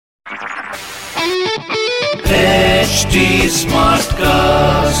HT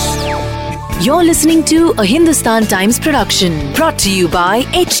Smartcast. You're listening to a Hindustan Times production brought to you by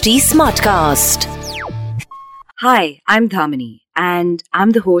HT Smartcast. Hi, I'm Dhamini and I'm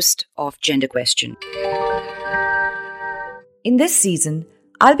the host of Gender Question. In this season,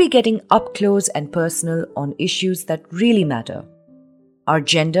 I'll be getting up close and personal on issues that really matter. Our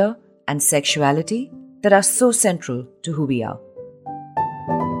gender and sexuality that are so central to who we are.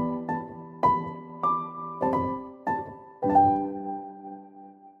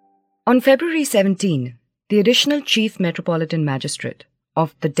 On February 17, the Additional Chief Metropolitan Magistrate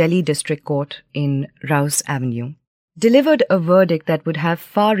of the Delhi District Court in Rouse Avenue delivered a verdict that would have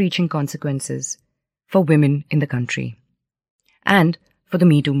far-reaching consequences for women in the country and for the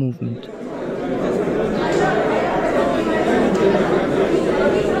Me Too movement.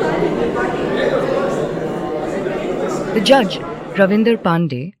 The judge, Ravinder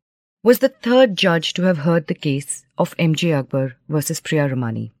Pandey, was the third judge to have heard the case of MJ Akbar versus Priya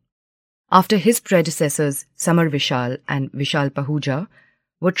Ramani, after his predecessors Samar Vishal and Vishal Pahuja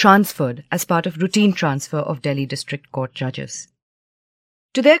were transferred as part of routine transfer of Delhi District Court judges.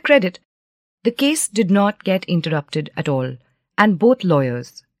 To their credit, the case did not get interrupted at all, and both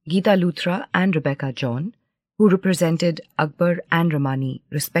lawyers, Geeta Luthra and Rebecca John, who represented Akbar and Ramani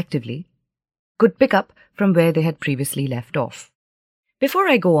respectively, could pick up from where they had previously left off. Before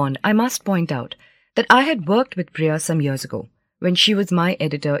I go on, I must point out that I had worked with Priya some years ago, when she was my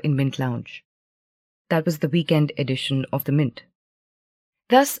editor in Mint Lounge. That was the weekend edition of the Mint.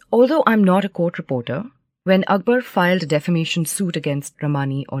 Thus, although I'm not a court reporter, when Akbar filed a defamation suit against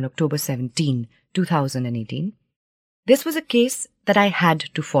Ramani on October 17, 2018, this was a case that I had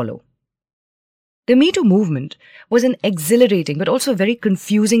to follow. The Me Too movement was an exhilarating but also very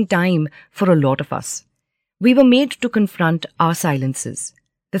confusing time for a lot of us. We were made to confront our silences,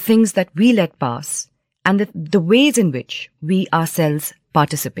 the things that we let pass, and the ways in which we ourselves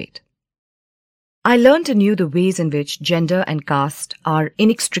participate. I learnt anew the ways in which gender and caste are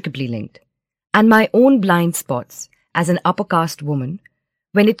inextricably linked, and my own blind spots as an upper caste woman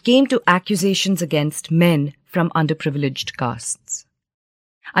when it came to accusations against men from underprivileged castes.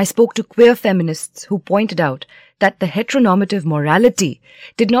 I spoke to queer feminists who pointed out that the heteronormative morality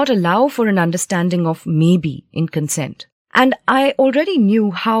did not allow for an understanding of maybe in consent. And I already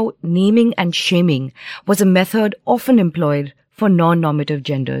knew how naming and shaming was a method often employed for non-normative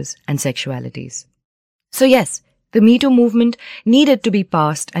genders and sexualities. So yes, the Me Too movement needed to be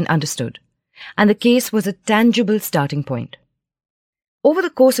passed and understood, and the case was a tangible starting point. Over the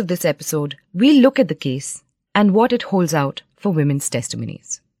course of this episode, we'll look at the case and what it holds out for women's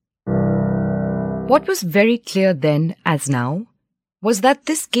testimonies. What was very clear then as now was that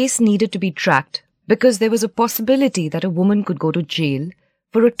this case needed to be tracked because there was a possibility that a woman could go to jail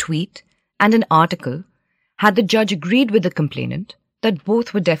for a tweet and an article had the judge agreed with the complainant that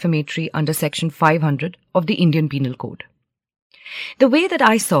both were defamatory under Section 500 of the Indian Penal Code. The way that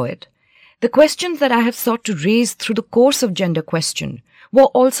I saw it, the questions that I have sought to raise through the course of Gender Question were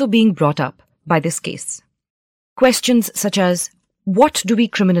also being brought up by this case. Questions such as, what do we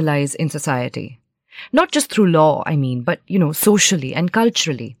criminalize in society? Not just through law, but, socially and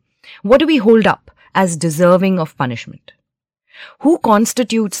culturally. What do we hold up as deserving of punishment? Who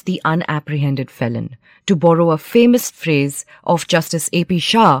constitutes the unapprehended felon, to borrow a famous phrase of Justice A.P.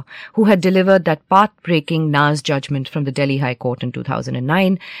 Shah, who had delivered that path-breaking Nas judgment from the Delhi High Court in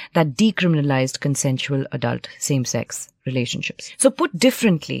 2009 that decriminalized consensual adult same-sex relationships. So put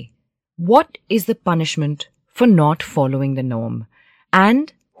differently, what is the punishment for not following the norm?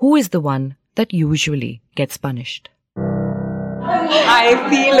 And who is the one that usually gets punished? I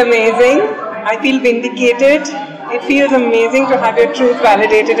feel amazing. I feel vindicated. It feels amazing to have your truth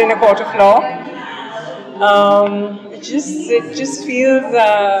validated in a court of law. It just feels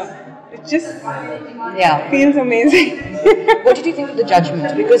amazing. What did you think of the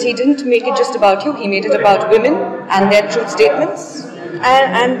judgment? Because he didn't make it just about you, he made it about women and their truth statements.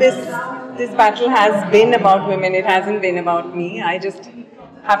 And this battle has been about women. It hasn't been about me. I just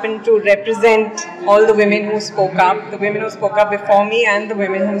happen to represent all the women who spoke up, the women who spoke up before me and the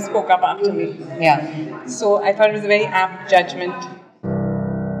women who spoke up after me. Yeah. So I thought it was a very apt judgment.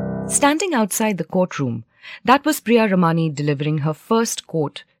 Standing outside the courtroom, that was Priya Ramani delivering her first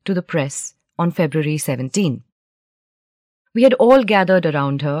quote to the press on February 17. We had all gathered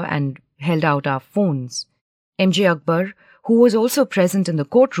around her and held out our phones. MJ Akbar, who was also present in the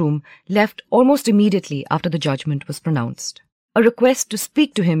courtroom, left almost immediately after the judgment was pronounced. A request to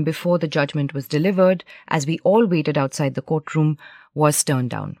speak to him before the judgment was delivered, as we all waited outside the courtroom, was turned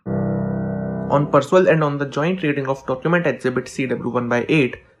down. On Purcell and on the joint reading of Document Exhibit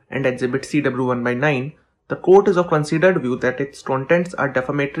CW1/8, and Exhibit CW1/9, the court is of considered view that its contents are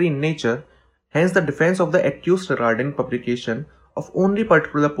defamatory in nature, hence the defense of the accused regarding publication of only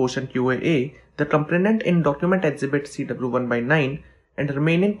particular portion QAA, the complainant in document Exhibit CW1/9 and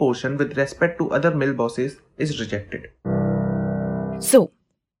remaining portion with respect to other mill bosses is rejected. So,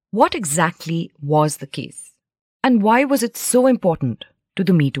 what exactly was the case? And why was it so important to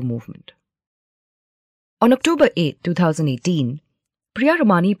the Me Too movement? On October 8, 2018, Priya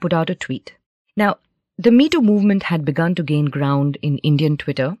Ramani put out a tweet. Now, the Me Too movement had begun to gain ground in Indian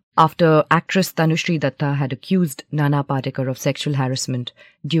Twitter after actress Tanushree Datta had accused Nana Patekar of sexual harassment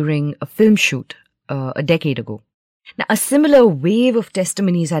during a film shoot a decade ago. Now, a similar wave of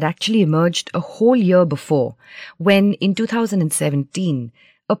testimonies had actually emerged a whole year before, when in 2017,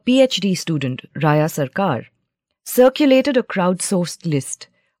 a PhD student, Raya Sarkar, circulated a crowdsourced list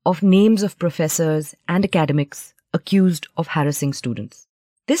of names of professors and academics accused of harassing students.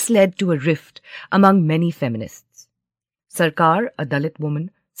 This led to a rift among many feminists. Sarkar, a Dalit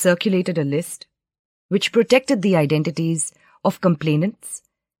woman, circulated a list which protected the identities of complainants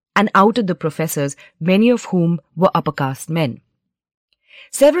and outed the professors, many of whom were upper caste men.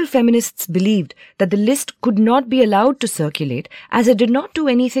 Several feminists believed that the list could not be allowed to circulate as it did not do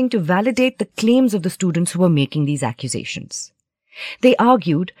anything to validate the claims of the students who were making these accusations. They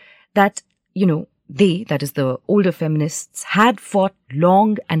argued that, that is the older feminists, had fought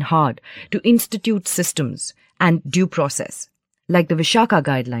long and hard to institute systems and due process, like the Vishaka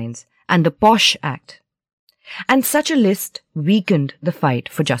Guidelines and the POSH Act. And such a list weakened the fight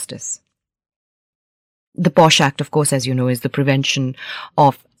for justice. The POSH Act, of course, as you know, is the Prevention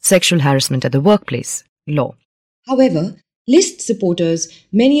of Sexual Harassment at the Workplace law. However, list supporters,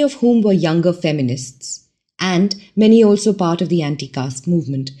 many of whom were younger feminists, and many also part of the anti-caste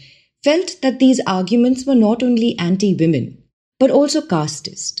movement, felt that these arguments were not only anti-women, but also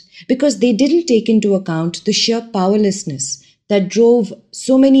casteist, because they didn't take into account the sheer powerlessness that drove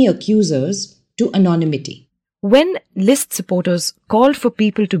so many accusers to anonymity. When list supporters called for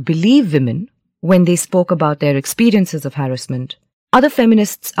people to believe women when they spoke about their experiences of harassment, other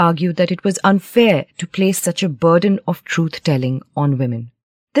feminists argued that it was unfair to place such a burden of truth-telling on women.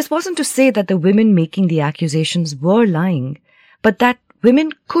 This wasn't to say that the women making the accusations were lying, but that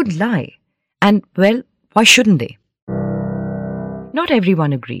women could lie. And, well, why shouldn't they? Not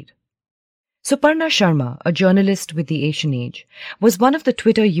everyone agreed. Suparna Sharma, a journalist with the Asian Age, was one of the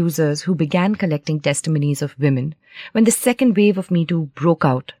Twitter users who began collecting testimonies of women when the second wave of Me Too broke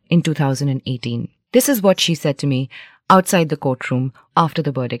out in 2018. This is what she said to me outside the courtroom after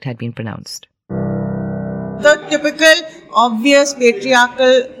the verdict had been pronounced. The typical, obvious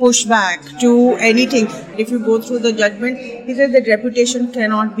patriarchal pushback to anything. If you go through the judgment, he said that reputation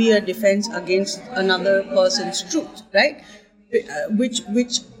cannot be a defense against another person's truth, right?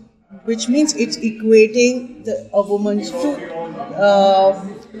 Which means it's equating a woman's truth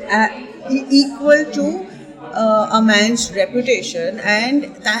equal to a man's reputation,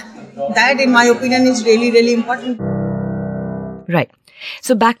 and that, in my opinion, is really, really important. Right.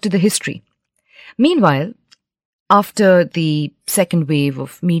 So back to the history. Meanwhile, after the second wave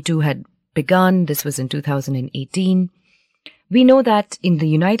of Me Too had begun, this was in 2018, we know that in the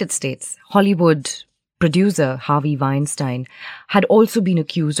United States, Hollywood producer Harvey Weinstein had also been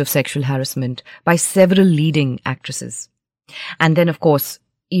accused of sexual harassment by several leading actresses. And then, of course,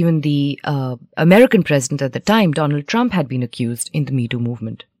 even the American president at the time, Donald Trump, had been accused in the Me Too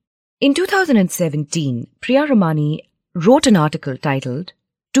movement. In 2017, Priya Ramani wrote an article titled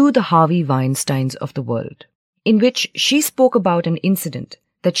 "To the Harvey Weinsteins of the World," in which she spoke about an incident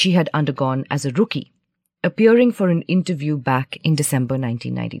that she had undergone as a rookie, appearing for an interview back in December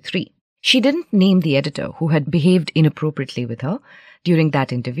 1993. She didn't name the editor who had behaved inappropriately with her during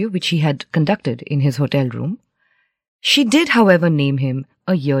that interview, which he had conducted in his hotel room. She did, however, name him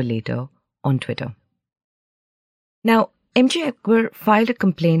a year later on Twitter. Now, MJ Akbar filed a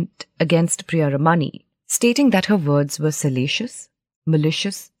complaint against Priya Ramani, stating that her words were salacious,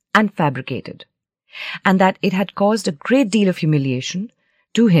 malicious, and fabricated, and that it had caused a great deal of humiliation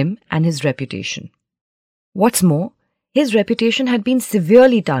to him and his reputation. What's more, his reputation had been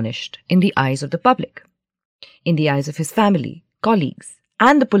severely tarnished in the eyes of the public, in the eyes of his family, colleagues,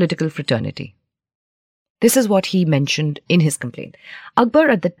 and the political fraternity. This is what he mentioned in his complaint. Akbar,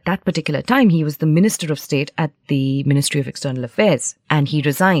 at that particular time, he was the Minister of State at the Ministry of External Affairs, and he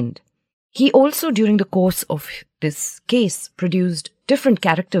resigned. He also, during the course of this case, produced different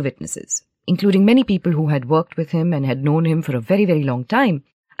character witnesses, including many people who had worked with him and had known him for a very, very long time,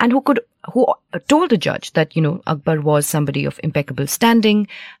 and who could who told the judge that, Akbar was somebody of impeccable standing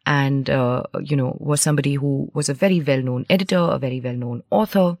and, was somebody who was a very well-known editor, a very well-known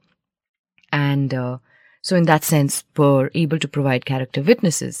author. And so in that sense, were able to provide character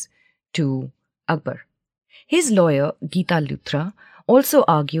witnesses to Akbar. His lawyer, Geeta Luthra, also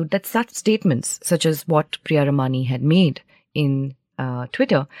argued that such statements, such as what Priya Ramani had made in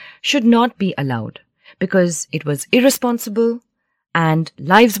Twitter, should not be allowed because it was irresponsible and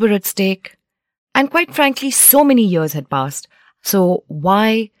lives were at stake. And quite frankly, so many years had passed. So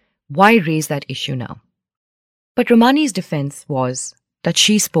why raise that issue now? But Ramani's defense was that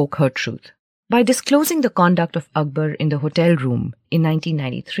she spoke her truth. By disclosing the conduct of Akbar in the hotel room in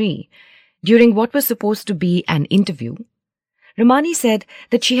 1993, during what was supposed to be an interview, Ramani said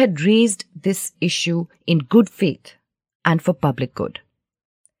that she had raised this issue in good faith and for public good.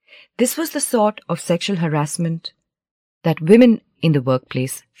 This was the sort of sexual harassment that women in the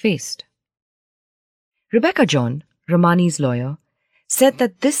workplace faced. Rebecca John, Ramani's lawyer, said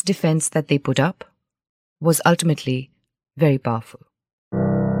that this defense that they put up was ultimately very powerful.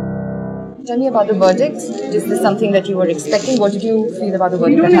 Tell me about the verdict. Is this something that you were expecting? What did you feel about the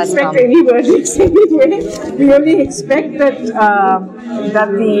verdict that has come? We don't expect any verdicts anyway. We only expect that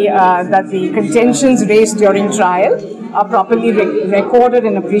the contentions raised during trial are properly recorded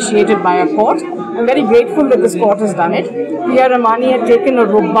and appreciated by a court. I'm very grateful that this court has done it. Priya Ramani had taken a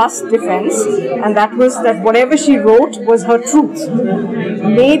robust defense, and that was that whatever she wrote was her truth,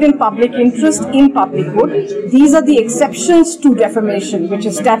 made in public interest, in public good. These are the exceptions to defamation, which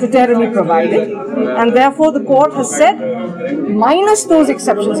is statutorily provided, and therefore the court has said, minus those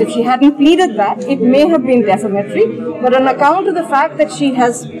exceptions, if she hadn't pleaded that, it may have been defamatory, but on account of the fact that she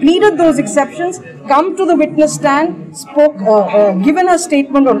has pleaded those exceptions, come to the witness stand, given her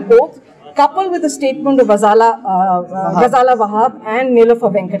statement on oath, coupled with the statement of Ghazala Wahab and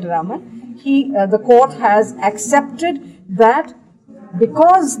Nilofer Venkataraman, the court has accepted that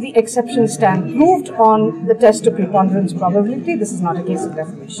because the exceptions stand proved on the test of preponderance probability, this is not a case of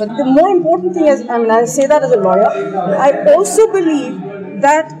defamation. But the more important thing is, I say that as a lawyer, I also believe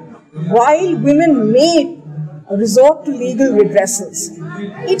that while women may resort to legal redressals,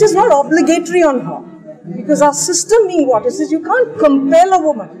 it is not obligatory on her. Because our system being what it is, you can't compel a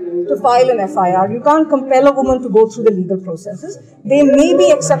woman to file an FIR. You can't compel a woman to go through the legal processes. There may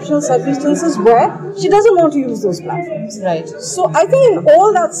be exceptional circumstances where she doesn't want to use those platforms. Right. So I think in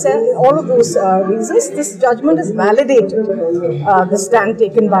all of those reasons, this judgment has validated the stand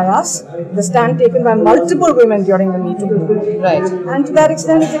taken by us, the stand taken by multiple women during the Me Too movement. Right. And to that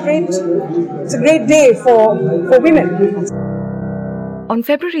extent, it's a great day for women. On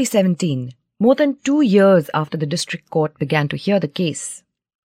February 17, more than 2 years after the district court began to hear the case,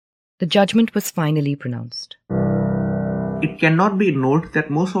 the judgment was finally pronounced. It cannot be ignored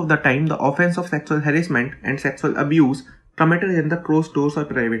that most of the time the offense of sexual harassment and sexual abuse committed in the closed doors or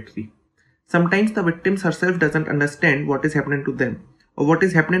privately. Sometimes the victims herself doesn't understand what is happening to them, or what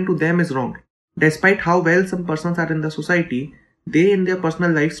is happening to them is wrong. Despite how well some persons are in the society, they in their personal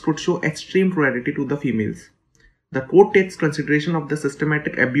lives could show extreme cruelty to the females. The court takes consideration of the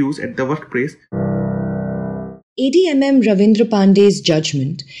systematic abuse at the workplace. ADMM Ravindra Pandey's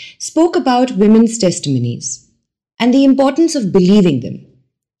judgment spoke about women's testimonies and the importance of believing them,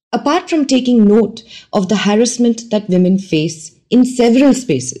 apart from taking note of the harassment that women face in several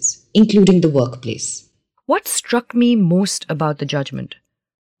spaces, including the workplace. What struck me most about the judgment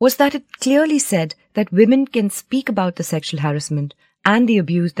was that it clearly said that women can speak about the sexual harassment and the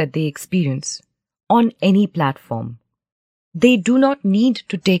abuse that they experience on any platform. They do not need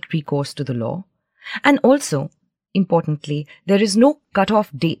to take recourse to the law. And also, importantly, there is no cut-off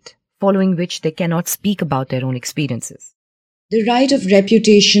date following which they cannot speak about their own experiences. The right of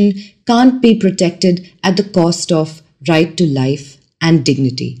reputation can't be protected at the cost of right to life and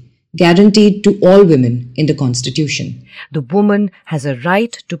dignity, guaranteed to all women in the Constitution. The woman has a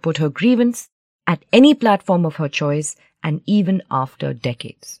right to put her grievance at any platform of her choice and even after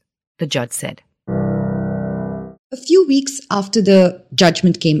decades, the judge said. A few weeks after the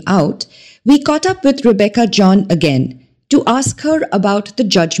judgment came out, we caught up with Rebecca John again to ask her about the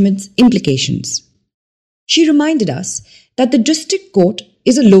judgment's implications. She reminded us that the district court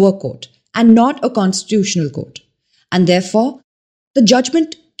is a lower court and not a constitutional court, and therefore the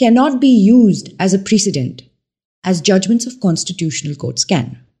judgment cannot be used as a precedent, as judgments of constitutional courts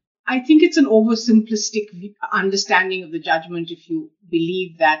can. I think it's an oversimplistic understanding of the judgment if you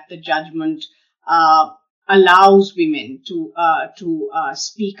believe that the judgment allows women to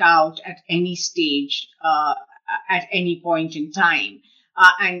speak out at any stage, at any point in time.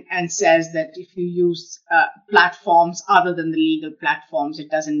 and says that if you use platforms other than the legal platforms, it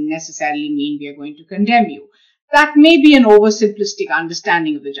doesn't necessarily mean we are going to condemn you. That may be an oversimplistic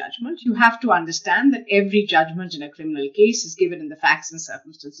understanding of the judgment. You have to understand that every judgment in a criminal case is given in the facts and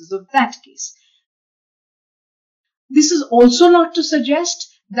circumstances of that case. This is also not to suggest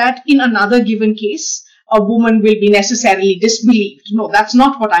that in another given case, a woman will be necessarily disbelieved. No, that's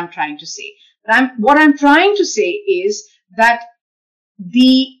not what I'm trying to say. What I'm trying to say is that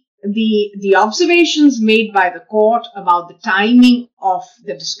the observations made by the court about the timing of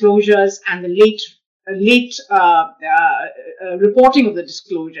the disclosures and the late reporting of the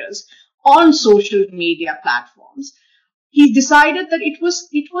disclosures on social media platforms, he decided that it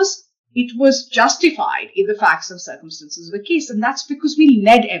was justified in the facts and circumstances of the case, and that's because we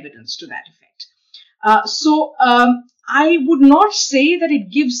led evidence to that effect. So I would not say that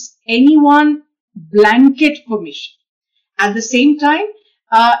it gives anyone blanket permission. At the same time,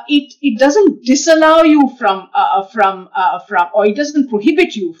 it doesn't disallow you from, or it doesn't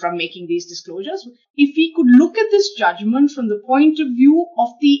prohibit you from making these disclosures. If we could look at this judgment from the point of view of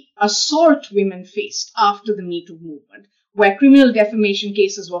the assault women faced after the Me Too movement, where criminal defamation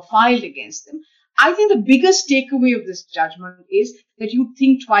cases were filed against them, I think the biggest takeaway of this judgment is that you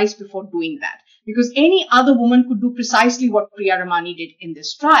think twice before doing that. Because any other woman could do precisely what Priya Ramani did in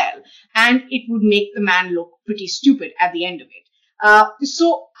this trial, and it would make the man look pretty stupid at the end of it.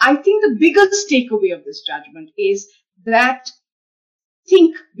 So I think the biggest takeaway of this judgment is that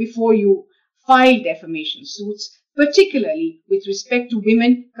think before you file defamation suits, particularly with respect to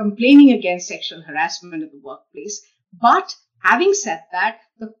women complaining against sexual harassment at the workplace. But having said that,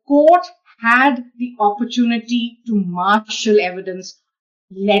 the court had the opportunity to marshal evidence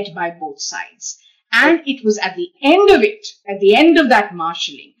led by both sides. And it was at the end of that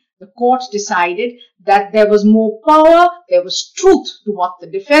marshalling, the court decided that there was more power, there was truth to what the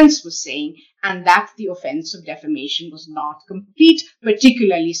defense was saying, and that the offense of defamation was not complete,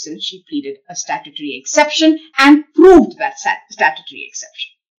 particularly since she pleaded a statutory exception and proved that statutory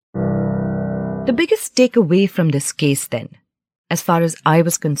exception. The biggest takeaway from this case then, as far as I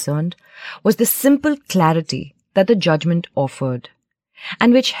was concerned, was the simple clarity that the judgment offered,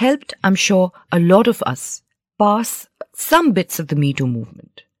 and which helped, I'm sure, a lot of us pass some bits of the Me Too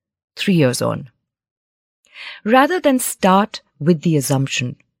movement 3 years on. Rather than start with the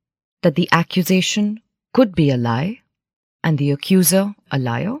assumption that the accusation could be a lie and the accuser a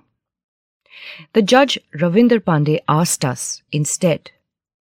liar, the judge Ravinder Pandey asked us instead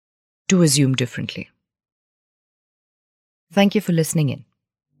to assume differently. Thank you for listening in.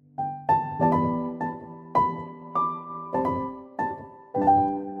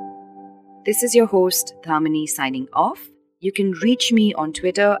 This is your host, Dhamini, signing off. You can reach me on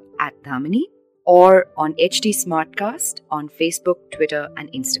Twitter at Dhamini or on HT Smartcast on Facebook, Twitter,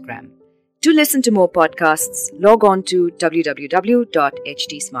 and Instagram. To listen to more podcasts, log on to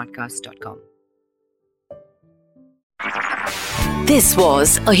www.htsmartcast.com. This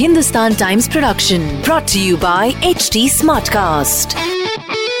was a Hindustan Times production brought to you by HT Smartcast.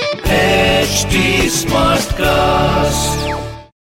 HT Smartcast.